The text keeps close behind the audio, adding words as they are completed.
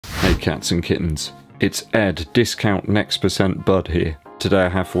Hey cats and kittens, it's Ed, discount next percent bud here. Today I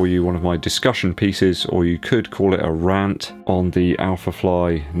have for you one of my discussion pieces, or you could call it a rant, on the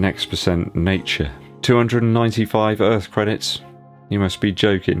Alphafly next percent nature. 295 Earth credits? You must be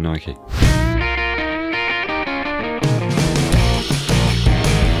joking, Nike.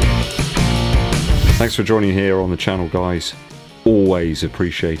 Thanks for joining here on the channel, guys. Always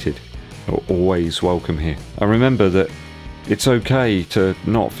appreciated. You're always welcome here. And remember that it's okay to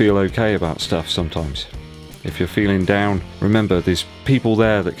not feel okay about stuff sometimes. If you're feeling down, remember there's people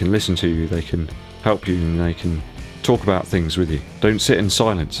there that can listen to you, they can help you, and they can talk about things with you. Don't sit in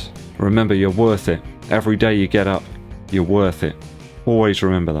silence. Remember, you're worth it. Every day you get up, you're worth it. Always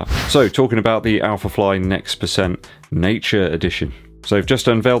remember that. So, talking about the Alphafly Next Percent Nature Edition. So I've just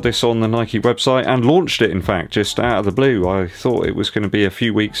unveiled this on the Nike website and launched it, in fact, just out of the blue. I thought it was going to be a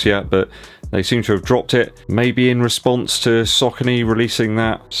few weeks yet, but they seem to have dropped it. Maybe in response to Saucony releasing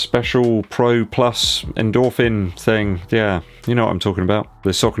that special Pro Plus endorphin thing. Yeah, you know what I'm talking about.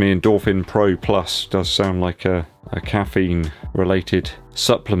 The Saucony Endorphin Pro Plus does sound like a caffeine-related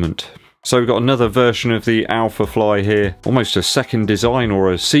supplement. So we've got another version of the Alphafly here. Almost a second design,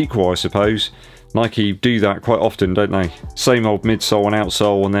 or a sequel, I suppose. Nike do that quite often, don't they? Same old midsole and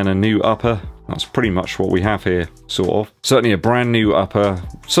outsole, and then a new upper. That's pretty much what we have here, sort of. Certainly a brand new upper.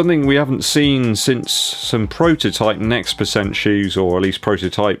 Something we haven't seen since some prototype Next Percent shoes, or at least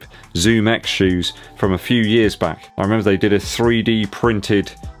prototype zoomx shoes from a few years back. I remember they did a 3D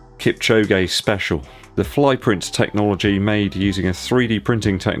printed Kipchoge special. The fly print technology made using a 3D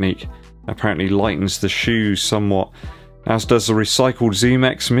printing technique apparently lightens the shoes somewhat, as does the recycled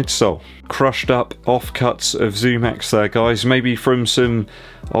zoomx midsole. Crushed up offcuts of zoomx there, guys, maybe from some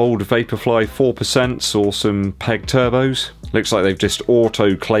old Vaporfly 4% or some peg turbos. Looks like they've just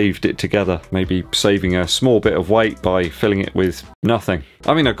autoclaved it together, maybe saving a small bit of weight by filling it with nothing.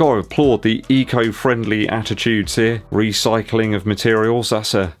 I mean, I've got to applaud the eco-friendly attitudes here. Recycling of materials,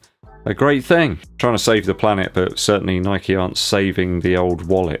 that's a great thing. Trying to save the planet, but certainly Nike aren't saving the old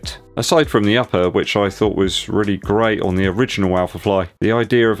wallet. Aside from the upper, which I thought was really great on the original Alphafly, the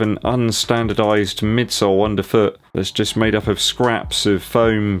idea of an unstandardized midsole underfoot that's just made up of scraps of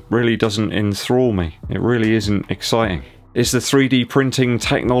foam really doesn't enthrall me. It really isn't exciting. Is the 3D printing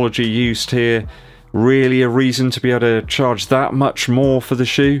technology used here really a reason to be able to charge that much more for the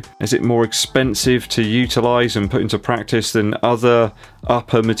shoe? Is it more expensive to utilize and put into practice than other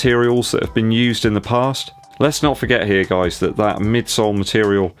upper materials that have been used in the past? Let's not forget here, guys, that that midsole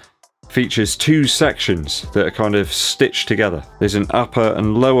material features two sections that are kind of stitched together. There's an upper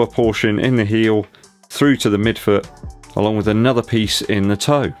and lower portion in the heel through to the midfoot, along with another piece in the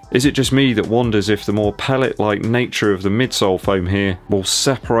toe. Is it just me that wonders if the more pellet-like nature of the midsole foam here will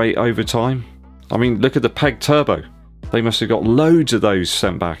separate over time? I mean, look at the peg turbo. They must have got loads of those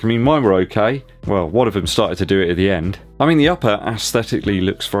sent back. I mean, mine were okay. Well, one of them started to do it at the end. I mean, the upper aesthetically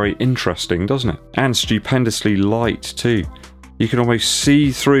looks very interesting, doesn't it? And stupendously light too. You can almost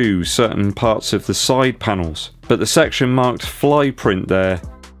see through certain parts of the side panels. But the section marked fly print there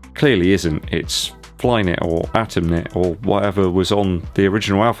clearly isn't. It's Flyknit or Atomknit or whatever was on the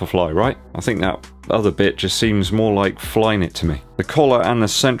original Alphafly, right? I think that other bit just seems more like Flyknit to me. The collar and the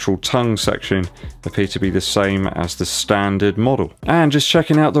central tongue section appear to be the same as the standard model. And just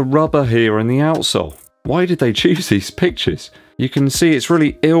checking out the rubber here and the outsole. Why did they choose these pictures? You can see it's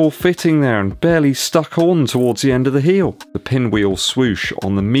really ill-fitting there and barely stuck on towards the end of the heel. The pinwheel swoosh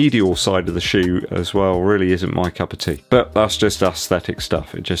on the medial side of the shoe as well really isn't my cup of tea. But that's just aesthetic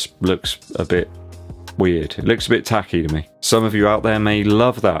stuff. It just looks a bit weird. It looks a bit tacky to me. Some of you out there may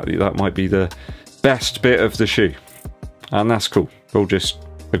love that. That might be the best bit of the shoe. And that's cool. We'll just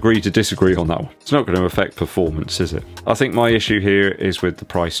agree to disagree on that one. It's not going to affect performance, is it? I think my issue here is with the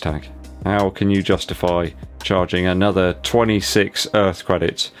price tag. How can you justify charging another 26 Earth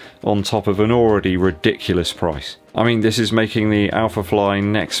credits on top of an already ridiculous price? I mean, this is making the Alphafly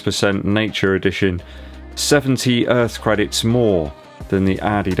Next Percent Nature Edition 70 Earth credits more than the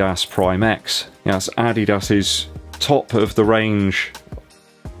Adidas Prime X. Yeah, that's Adidas's top of the range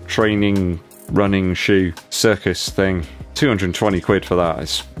training running shoe circus thing. 220 quid for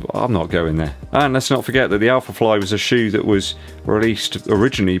that. I'm not going there. And let's not forget that the Alphafly was a shoe that was released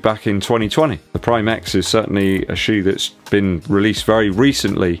originally back in 2020. The Prime X is certainly a shoe that's been released very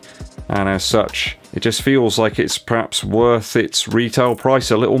recently, and as such, it just feels like it's perhaps worth its retail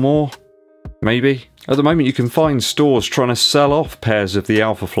price a little more. Maybe. At the moment, you can find stores trying to sell off pairs of the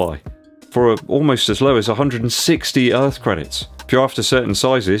Alphafly for almost as low as 160 Earth credits. If you're after certain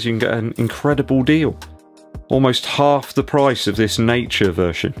sizes, you can get an incredible deal. almost half the price of this nature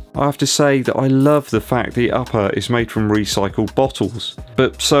version. I have to say that I love the fact the upper is made from recycled bottles,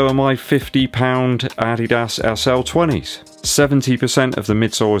 but so are my £50 Adidas SL20s. 70% of the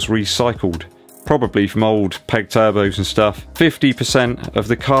midsole is recycled, probably from old peg turbos and stuff. 50% of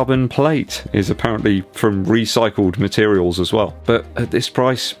the carbon plate is apparently from recycled materials as well. But at this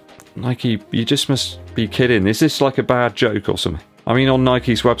price, Nike, you just must be kidding. Is this like a bad joke or something? I mean, on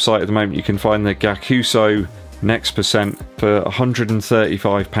Nike's website at the moment you can find the Gakuso Next Percent for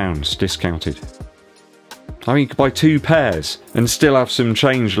 £135 discounted. I mean, you could buy 2 pairs and still have some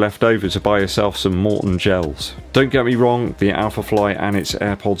change left over to buy yourself some Morton gels. Don't get me wrong, the Alphafly and its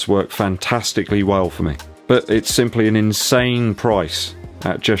AirPods work fantastically well for me, but it's simply an insane price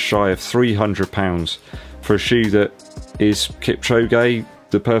at just shy of £300 for a shoe that is Kipchoge,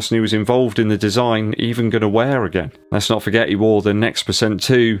 the person who was involved in the design, even going to wear again. Let's not forget he wore the Next Percent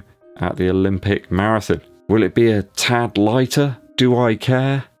 2 at the Olympic Marathon. Will it be a tad lighter? Do I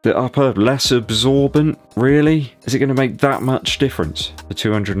care? The upper less absorbent? Really? Is it going to make that much difference for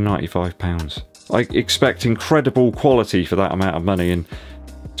 £295? I expect incredible quality for that amount of money, and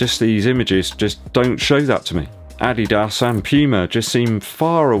just these images just don't show that to me. Adidas and Puma just seem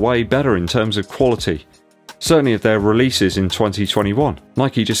far away better in terms of quality. Certainly of their releases in 2021.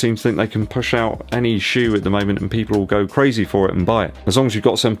 Nike just seems to think they can push out any shoe at the moment and people will go crazy for it and buy it, as long as you've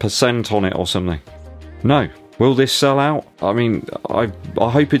got some percent on it or something. No. Will this sell out? I mean, I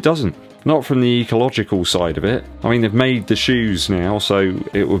hope it doesn't. Not from the ecological side of it. I mean, they've made the shoes now, so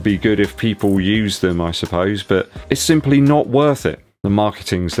it would be good if people use them, I suppose, but it's simply not worth it. The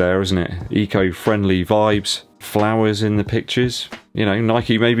marketing's there, isn't it? Eco-friendly vibes, flowers in the pictures. You know,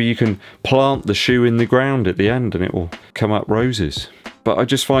 Nike, maybe you can plant the shoe in the ground at the end and it will come up roses. But I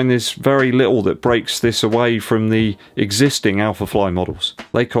just find there's very little that breaks this away from the existing Alphafly models.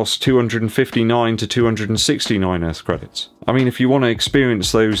 They cost 259 to 269 Earth credits. I mean, if you want to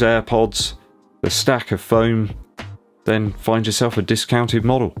experience those AirPods, the stack of foam, then find yourself a discounted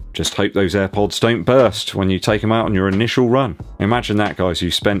model. Just hope those AirPods don't burst when you take them out on your initial run. Imagine that, guys,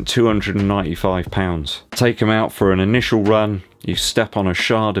 you spent £295. Take them out for an initial run, you step on a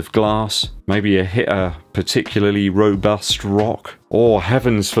shard of glass, maybe you hit a particularly robust rock, or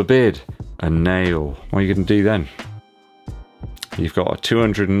heavens forbid, a nail. What are you going to do then? You've got a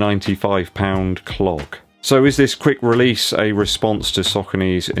 £295 clog. So is this quick release a response to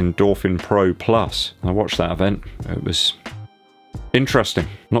Saucony's Endorphin Pro Plus? I watched that event. It was interesting.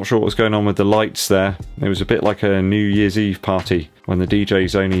 Not sure what was going on with the lights there. It was a bit like a New Year's Eve party when the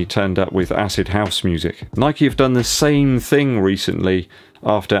DJs only turned up with acid house music. Nike have done the same thing recently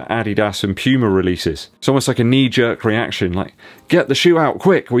after Adidas and Puma releases. It's almost like a knee-jerk reaction, like, get the shoe out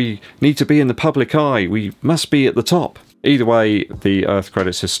quick, we need to be in the public eye, we must be at the top. Either way, the Earth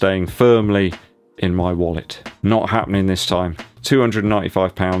credits are staying firmly in my wallet. Not happening this time.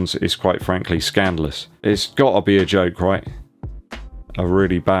 £295 is quite frankly scandalous. It's gotta be a joke, right? A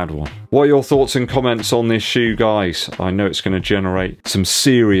really bad one. What are your thoughts and comments on this shoe, guys? I know it's going to generate some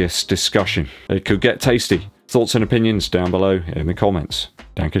serious discussion. It could get tasty. Thoughts and opinions down below in the comments.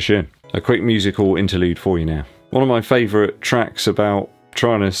 Dankeschön. A quick musical interlude for you now. One of my favourite tracks about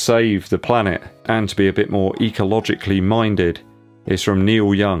trying to save the planet and to be a bit more ecologically minded is from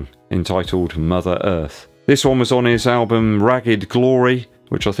Neil Young, entitled Mother Earth. This one was on his album Ragged Glory,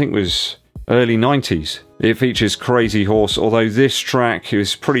 which I think was early 90s. It features Crazy Horse, although this track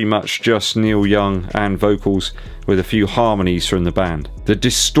is pretty much just Neil Young and vocals with a few harmonies from the band. The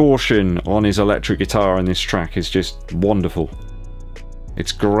distortion on his electric guitar in this track is just wonderful.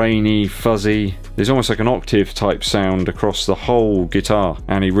 It's grainy, fuzzy, there's almost like an octave type sound across the whole guitar,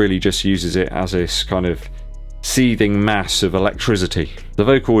 and he really just uses it as this kind of seething mass of electricity. The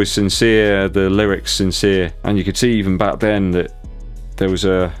vocal is sincere, the lyrics sincere, and you could see even back then that there was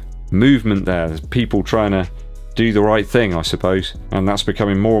a movement there, people trying to do the right thing, I suppose, and that's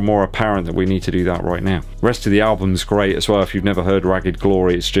becoming more and more apparent that we need to do that right now. The rest of the album's great as well. If you've never heard Ragged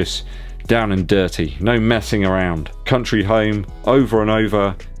Glory, it's just down and dirty, no messing around. Country Home, Over and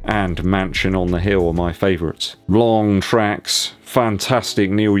Over, and Mansion on the Hill are my favourites. Long tracks,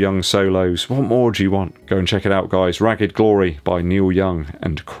 fantastic Neil Young solos. What more do you want? Go and check it out, guys. Ragged Glory by Neil Young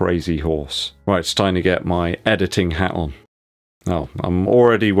and Crazy Horse. Right, it's time to get my editing hat on. Oh, I'm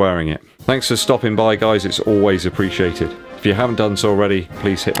already wearing it. Thanks for stopping by, guys. It's always appreciated. If you haven't done so already,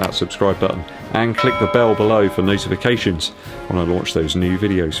 please hit that subscribe button and click the bell below for notifications when I launch those new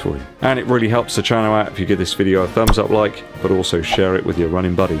videos for you. And it really helps the channel out if you give this video a thumbs up like, but also share it with your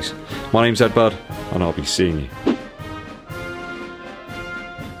running buddies. My name's EDDBUD, and I'll be seeing you